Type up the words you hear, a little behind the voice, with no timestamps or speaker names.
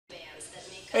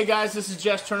Hey guys, this is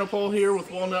Jess Turnipole here with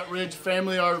Walnut Ridge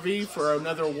Family RV for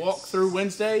another walkthrough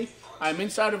Wednesday. I'm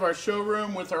inside of our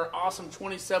showroom with our awesome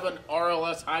 27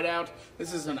 RLS Hideout.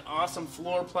 This is an awesome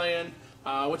floor plan.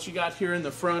 What you got here in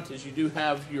the front is you do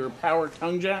have your power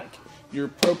tongue jack, your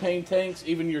propane tanks,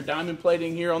 even your diamond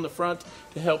plating here on the front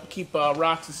to help keep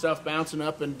rocks and stuff bouncing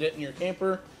up and denting your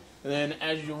camper. And then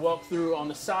as you walk through on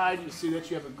the side, you see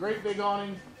that you have a great big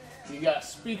awning. You got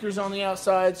speakers on the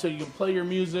outside so you can play your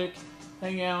music,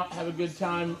 hang out, have a good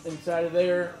time inside of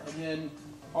there. And then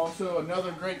also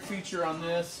another great feature on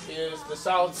this is the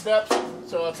solid steps,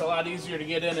 so it's a lot easier to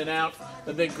get in and out.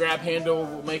 The big grab handle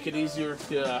will make it easier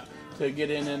to get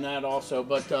in and out also.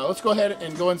 But let's go ahead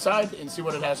and go inside and see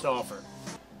what it has to offer.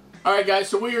 Alright guys,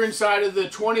 so we are inside of the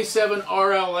 27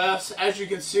 RLS. As you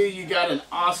can see, you got an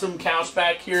awesome couch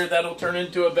back here that'll turn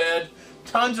into a bed.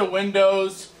 Tons of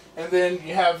windows, and then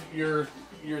you have your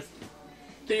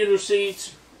theater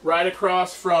seats right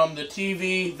across from the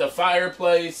TV, the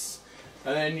fireplace,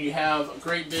 and then you have a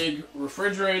great big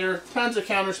refrigerator, tons of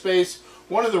counter space.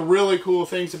 One of the really cool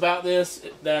things about this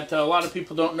that a lot of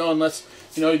people don't know unless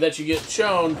you know that you get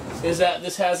shown is that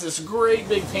this has this great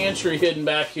big pantry hidden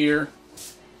back here.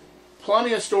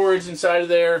 Plenty of storage inside of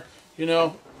there. You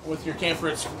know, with your camper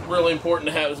it's really important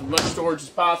to have as much storage as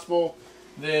possible.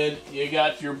 Then you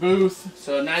got your booth,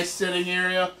 so a nice sitting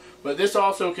area, but this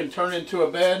also can turn into a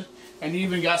bed, and you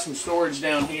even got some storage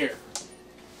down here.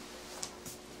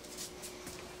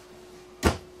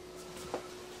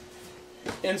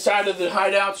 Inside of the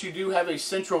hideouts you do have a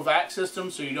central vac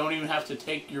system, so you don't even have to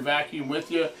take your vacuum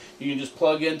with you. You can just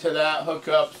plug into that, hook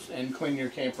up, and clean your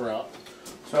camper up.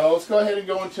 So let's go ahead and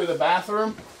go into the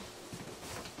bathroom.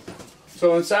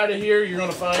 So inside of here you're going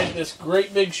to find this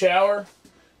great big shower.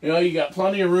 You know, you got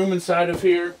plenty of room inside of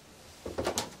here.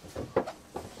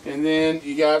 And then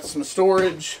you got some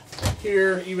storage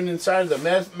here, even inside of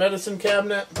the medicine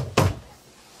cabinet.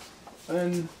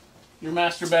 And your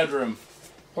master bedroom.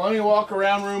 Plenty of walk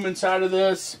around room inside of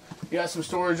this. You got some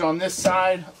storage on this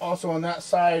side, also on that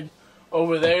side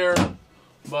over there.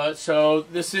 But so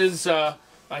this is, like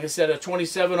I said, a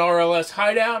 27 RLS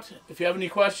Hideout. If you have any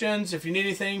questions, if you need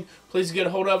anything, please get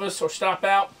a hold of us or stop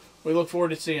out. We look forward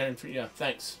to seeing you.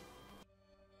 Thanks.